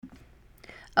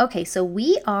Okay, so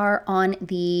we are on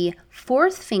the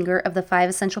fourth finger of the 5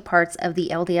 essential parts of the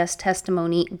LDS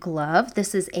Testimony Glove.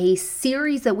 This is a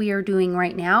series that we are doing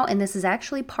right now, and this is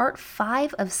actually part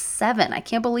 5 of 7. I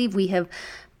can't believe we have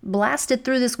blasted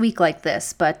through this week like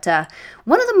this, but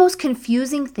one of the most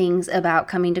confusing things about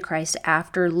coming to Christ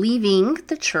after leaving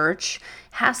the church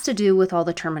has to do with all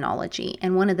the terminology.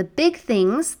 And one of the big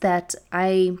things that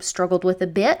I struggled with a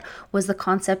bit was the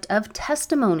concept of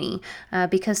testimony,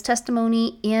 because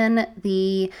testimony in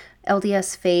the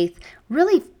LDS faith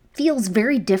really feels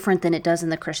very different than it does in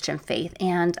the Christian faith.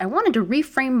 And I wanted to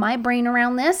reframe my brain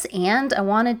around this, and I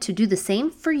wanted to do the same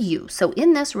for you. So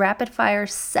in this rapid fire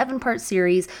 7-part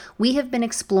series, we have been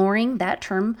exploring that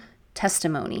term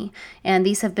testimony. And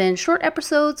these have been short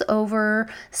episodes over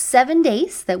 7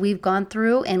 days that we've gone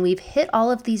through, and we've hit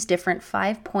all of these different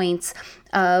 5 points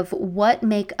of what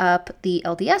make up the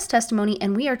LDS testimony,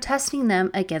 and we are testing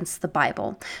them against the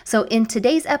Bible. So in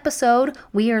today's episode,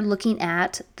 we are looking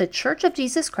at the Church of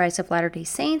Jesus Christ of Latter-day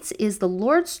Saints is the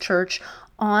Lord's church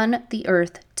on the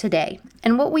earth today.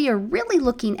 And what we are really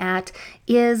looking at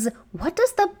is, what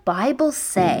does the Bible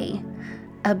say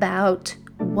about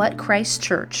what Christ's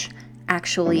church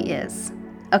actually is?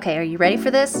 Okay, are you ready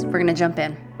for this? We're going to jump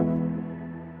in.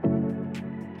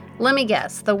 Let me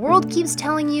guess, the world keeps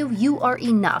telling you you are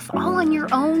enough. All on your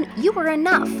own, you are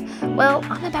enough. Well,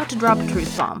 I'm about to drop a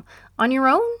truth bomb. On your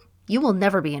own, you will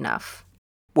never be enough.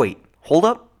 Wait, hold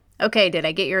up. Okay, did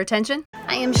I get your attention?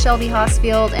 I am Shelby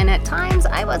Hosfield, and at times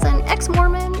I was an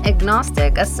ex-Mormon,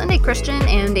 agnostic, a Sunday Christian,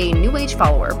 and a New Age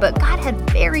follower, but God had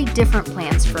very different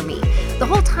plans for me. The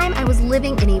whole time I was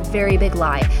living in a very big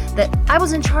lie, that I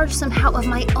was in charge somehow of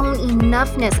my own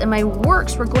enoughness, and my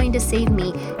works were going to save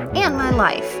me and my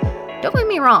life. Don't get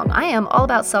me wrong, I am all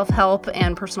about self-help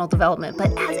and personal development,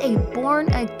 but as a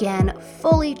born-again,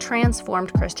 fully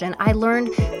transformed Christian, I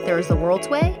learned there is the world's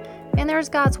way, and there's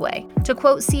God's way. To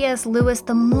quote C.S. Lewis,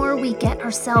 the more we get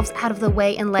ourselves out of the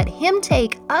way and let Him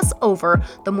take us over,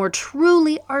 the more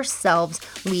truly ourselves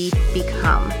we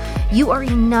become. You are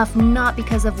enough not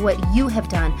because of what you have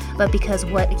done, but because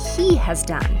what He has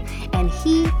done, and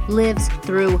He lives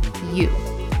through you.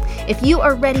 If you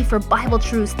are ready for Bible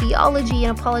truths, theology,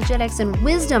 and apologetics, and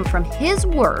wisdom from His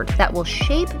Word that will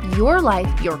shape your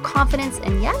life, your confidence,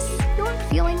 and yes, your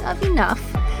feeling of enough,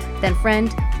 then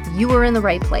friend, you are in the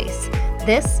right place.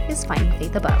 This is Finding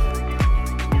Faith Above.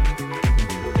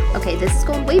 Okay, this is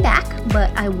going way back, but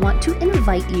I want to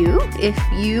invite you, if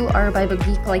you are a Bible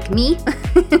geek like me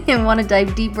and want to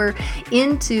dive deeper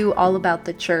into all about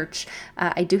the church,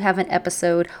 I do have an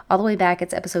episode all the way back.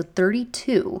 It's episode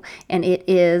 32, and it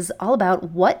is all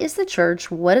about what is the church,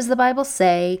 what does the Bible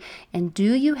say, and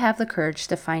do you have the courage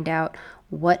to find out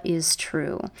what is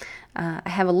true? I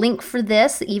have a link for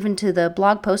this, even to the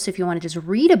blog post if you want to just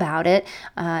read about it,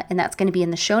 and that's going to be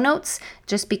in the show notes,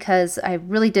 just because I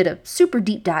really did a super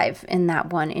deep dive in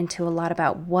that one into a lot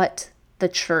about what the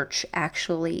church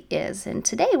actually is. And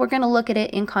today we're going to look at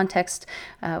it in context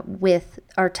with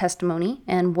our testimony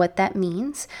and what that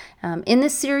means. In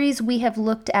this series, we have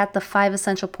looked at the 5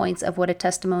 essential points of what a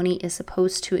testimony is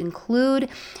supposed to include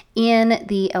in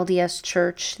the LDS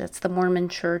church, that's the Mormon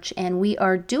church, and we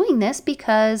are doing this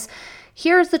because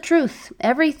here's the truth.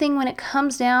 Everything when it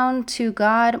comes down to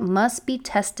God must be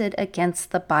tested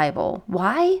against the Bible.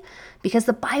 Why? Because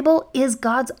the Bible is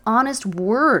God's honest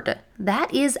word.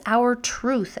 That is our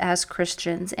truth as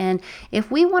Christians. And if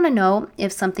we want to know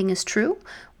if something is true,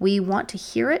 we want to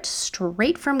hear it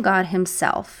straight from God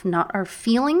Himself, not our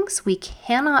feelings. We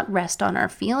cannot rest on our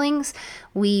feelings.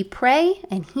 We pray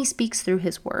and He speaks through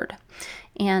His word.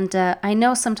 And I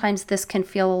know sometimes this can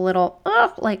feel a little,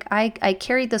 like I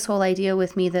carried this whole idea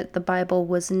with me that the Bible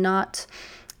was not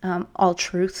all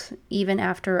truth. Even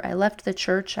after I left the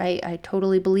church, I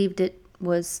totally believed it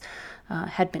was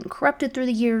had been corrupted through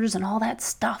the years and all that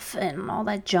stuff and all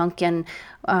that junk. And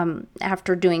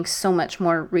after doing so much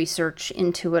more research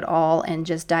into it all and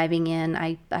just diving in,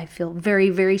 I feel very,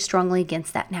 very strongly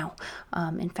against that now.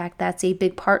 In fact, that's a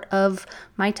big part of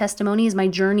my testimony, is my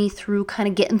journey through kind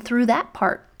of getting through that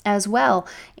part as well,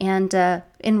 and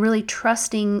really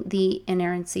trusting the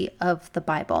inerrancy of the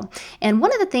Bible. And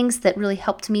one of the things that really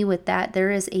helped me with that,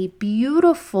 there is a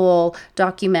beautiful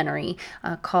documentary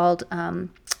called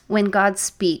When God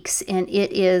Speaks, and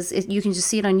you can just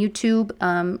see it on YouTube.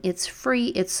 It's free.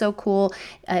 It's so cool.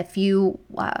 If you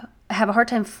have a hard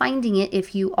time finding it,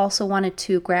 if you also wanted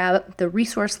to grab the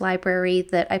resource library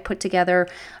that I put together,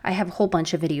 I have a whole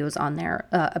bunch of videos on there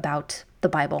about the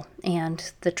Bible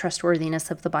and the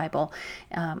trustworthiness of the Bible.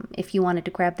 If you wanted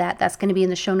to grab that, that's going to be in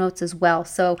the show notes as well.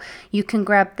 So you can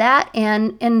grab that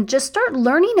and just start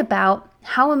learning about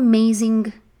how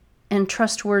amazing and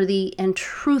trustworthy and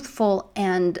truthful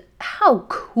and how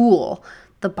cool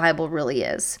the Bible really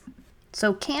is.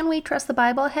 So can we trust the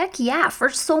Bible? Heck yeah, for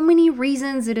so many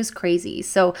reasons it is crazy.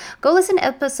 So go listen to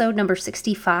episode number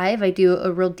 65. I do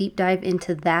a real deep dive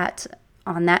into that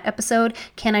on that episode.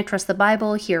 Can I trust the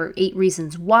Bible? Here are 8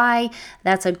 reasons why.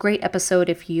 That's a great episode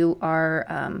if you are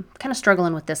kind of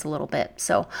struggling with this a little bit.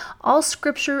 So all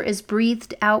scripture is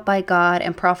breathed out by God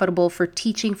and profitable for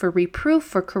teaching, for reproof,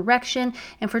 for correction,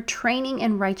 and for training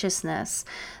in righteousness,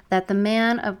 that the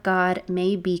man of God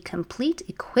may be complete,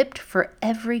 equipped for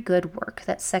every good work.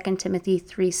 That's 2 Timothy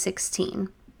 3:16.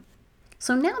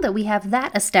 So now that we have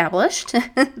that established,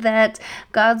 that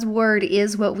God's word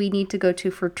is what we need to go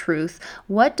to for truth,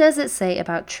 what does it say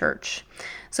about church?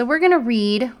 So we're going to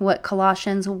read what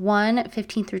Colossians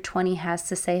 1:15 through 20 has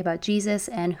to say about Jesus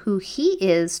and who he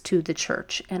is to the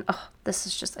church. And I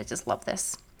just love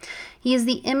this. He is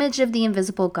the image of the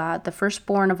invisible God, the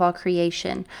firstborn of all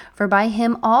creation. For by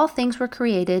him all things were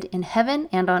created, in heaven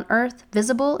and on earth,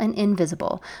 visible and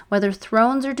invisible. Whether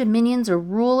thrones or dominions or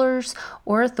rulers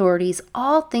or authorities,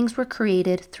 all things were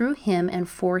created through him and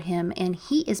for him. And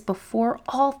he is before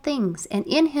all things, and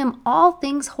in him all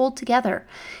things hold together.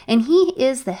 And he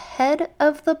is the head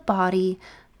of the body,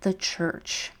 the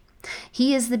church.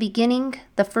 He is the beginning,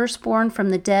 the firstborn from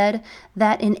the dead,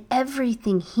 that in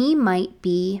everything he might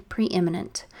be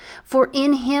preeminent. For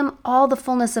in him all the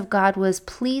fullness of God was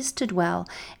pleased to dwell,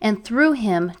 and through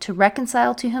him to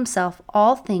reconcile to himself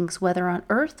all things, whether on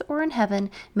earth or in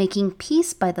heaven, making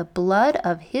peace by the blood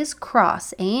of his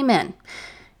cross. Amen.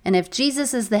 And if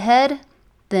Jesus is the head,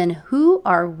 then who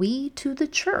are we to the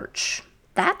church?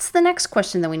 That's the next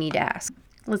question that we need to ask.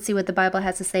 Let's see what the Bible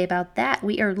has to say about that.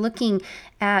 We are looking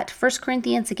at 1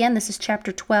 Corinthians. Again, this is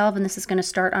chapter 12, and this is going to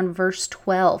start on verse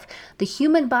 12. The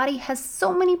human body has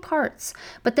so many parts,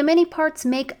 but the many parts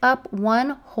make up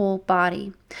one whole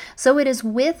body. So it is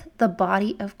with the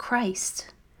body of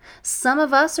Christ. Some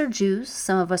of us are Jews,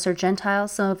 some of us are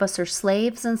Gentiles, some of us are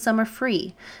slaves, and some are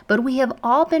free. But we have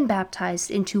all been baptized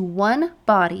into one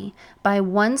body by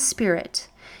one Spirit,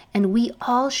 and we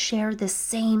all share the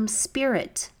same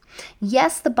Spirit.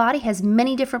 Yes, the body has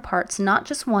many different parts, not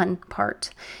just one part.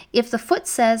 If the foot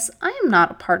says, I am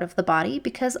not a part of the body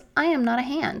because I am not a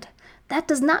hand, that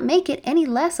does not make it any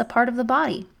less a part of the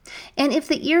body. And if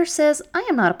the ear says, I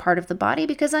am not a part of the body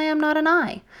because I am not an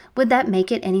eye, would that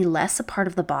make it any less a part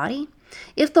of the body?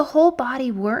 If the whole body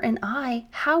were an eye,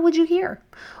 how would you hear?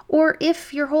 Or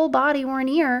if your whole body were an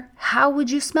ear, how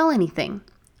would you smell anything?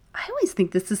 I always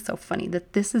think this is so funny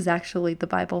that this is actually the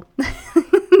Bible.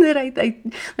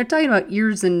 They're talking about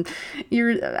ears and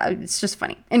ears. It's just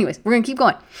funny. Anyways, we're going to keep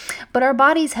going. But our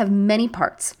bodies have many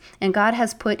parts, and God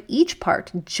has put each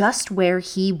part just where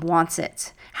he wants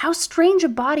it. How strange a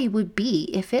body would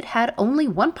be if it had only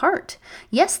one part.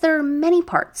 Yes, there are many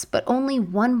parts, but only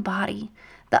one body.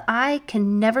 The eye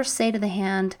can never say to the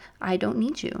hand, I don't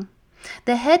need you.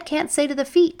 The head can't say to the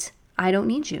feet, I don't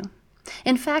need you.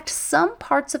 In fact, some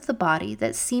parts of the body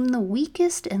that seem the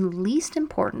weakest and least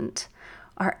important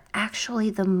are actually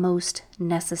the most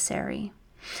necessary.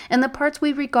 And the parts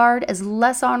we regard as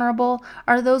less honorable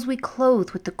are those we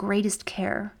clothe with the greatest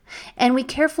care. And we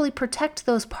carefully protect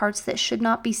those parts that should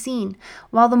not be seen,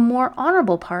 while the more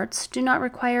honorable parts do not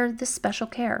require this special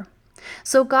care.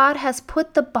 So God has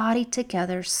put the body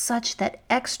together such that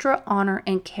extra honor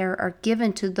and care are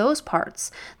given to those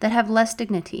parts that have less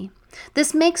dignity.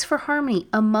 This makes for harmony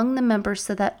among the members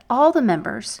so that all the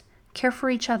members care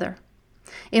for each other.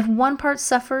 If one part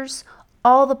suffers,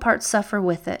 all the parts suffer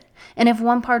with it. And if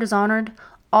one part is honored,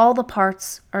 all the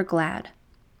parts are glad.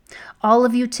 All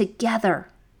of you together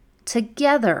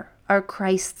are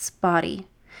Christ's body,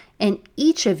 and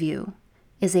each of you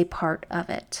is a part of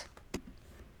it.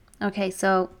 Okay,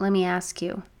 so let me ask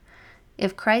you,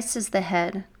 if Christ is the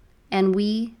head, and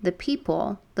we, the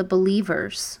people, the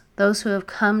believers, those who have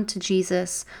come to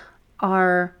Jesus,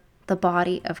 are the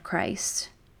body of Christ,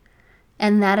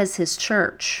 and that is his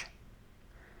church.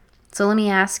 So let me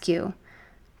ask you,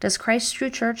 does Christ's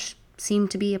true church seem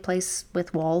to be a place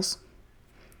with walls?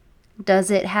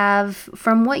 Does it have,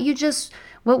 from what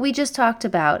we just talked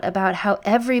about how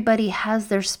everybody has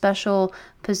their special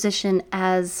position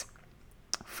as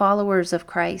followers of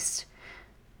Christ,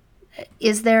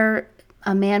 is there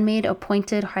a man-made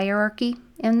appointed hierarchy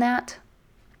in that?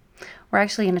 We're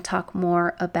actually going to talk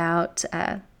more about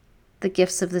the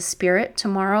gifts of the Spirit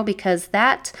tomorrow, because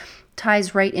that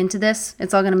ties right into this.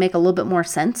 It's all going to make a little bit more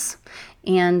sense,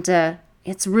 and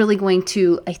it's really going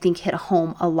to, I think, hit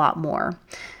home a lot more.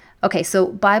 Okay, so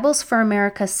Bibles for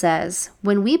America says,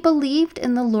 when we believed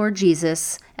in the Lord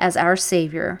Jesus as our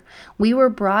Savior, we were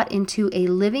brought into a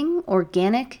living,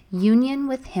 organic union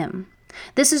with Him.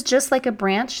 This is just like a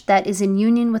branch that is in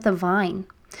union with a vine.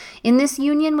 In this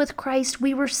union with Christ,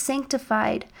 we were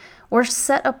sanctified or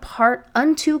set apart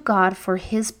unto God for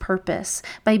His purpose.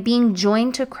 By being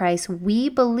joined to Christ, we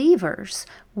believers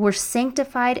were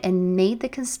sanctified and made the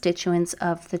constituents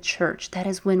of the church. That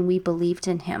is when we believed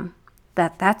in Him.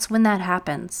 That's when that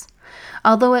happens.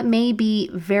 Although it may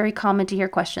be very common to hear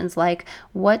questions like,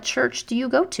 what church do you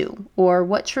go to? Or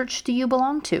what church do you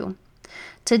belong to?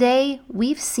 Today,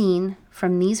 we've seen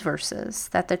from these verses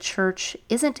that the church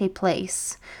isn't a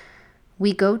place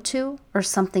we go to or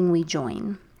something we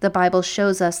join. The Bible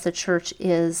shows us the church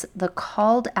is the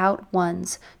called out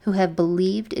ones who have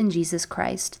believed in Jesus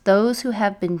Christ, those who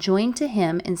have been joined to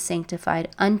Him and sanctified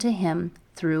unto Him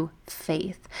through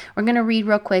faith. We're going to read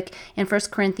real quick in 1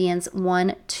 Corinthians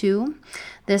 1:2.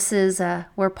 This is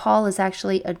where Paul is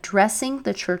actually addressing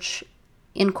the church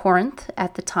in Corinth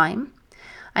at the time.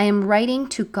 I am writing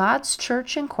to God's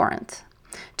church in Corinth,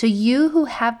 to you who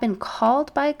have been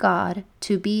called by God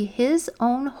to be His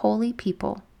own holy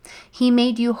people. He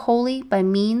made you holy by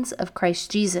means of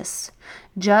Christ Jesus,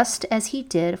 just as He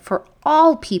did for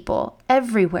all people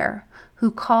everywhere who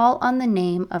call on the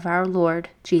name of our Lord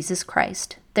Jesus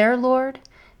Christ, their Lord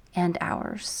and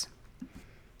ours.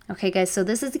 Okay, guys, so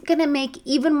this is going to make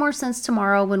even more sense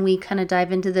tomorrow when we kind of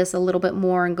dive into this a little bit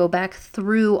more and go back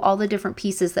through all the different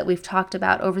pieces that we've talked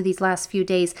about over these last few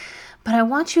days. But I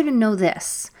want you to know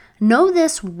this. Know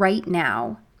this right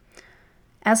now.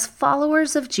 As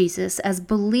followers of Jesus, as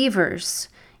believers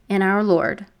in our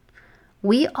Lord,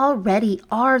 we already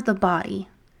are the body,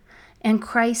 and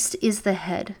Christ is the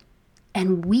head,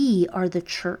 and we are the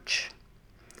church.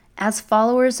 As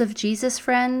followers of Jesus,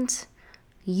 friend,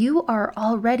 you are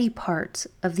already part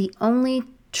of the only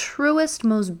truest,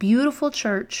 most beautiful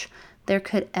church there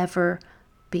could ever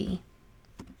be.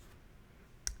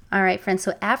 All right, friends,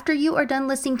 so after you are done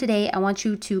listening today, I want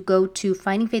you to go to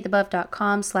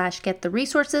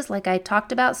findingfaithabove.com/get-the-resources like I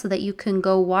talked about so that you can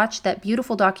go watch that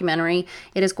beautiful documentary.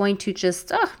 It is going to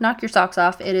just knock your socks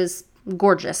off. It is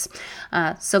gorgeous.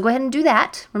 So go ahead and do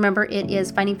that. Remember, it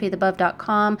is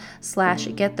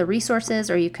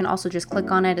findingfaithabove.com/get-the-resources, or you can also just click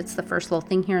on it. It's the first little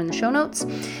thing here in the show notes.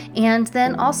 And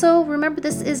then also remember,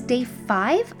 this is day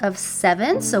 5 of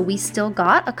 7. So we still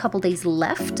got a couple days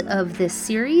left of this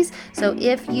series. So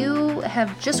if you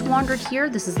have just wandered here,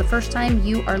 this is the first time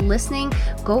you are listening,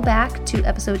 go back to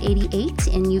episode 88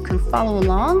 and you can follow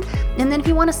along. And then if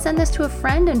you want to send this to a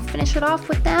friend and finish it off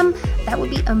with them, that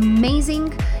would be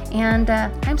amazing. And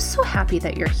I'm so happy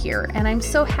that you're here, and I'm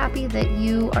so happy that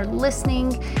you are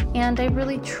listening, and I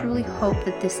really truly hope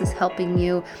that this is helping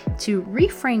you to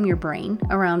reframe your brain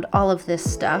around all of this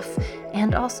stuff,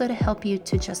 and also to help you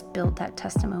to just build that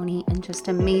testimony in just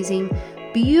amazing,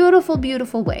 beautiful,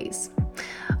 beautiful ways.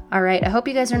 All right, I hope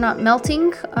you guys are not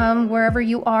melting wherever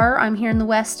you are. I'm here in the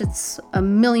West. It's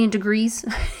 1,000,000 degrees.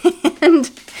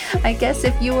 And I guess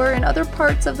if you are in other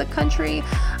parts of the country,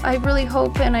 I really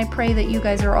hope and I pray that you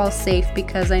guys are all safe,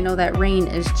 because I know that rain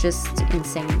is just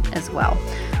insane as well.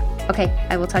 Okay,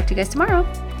 I will talk to you guys tomorrow.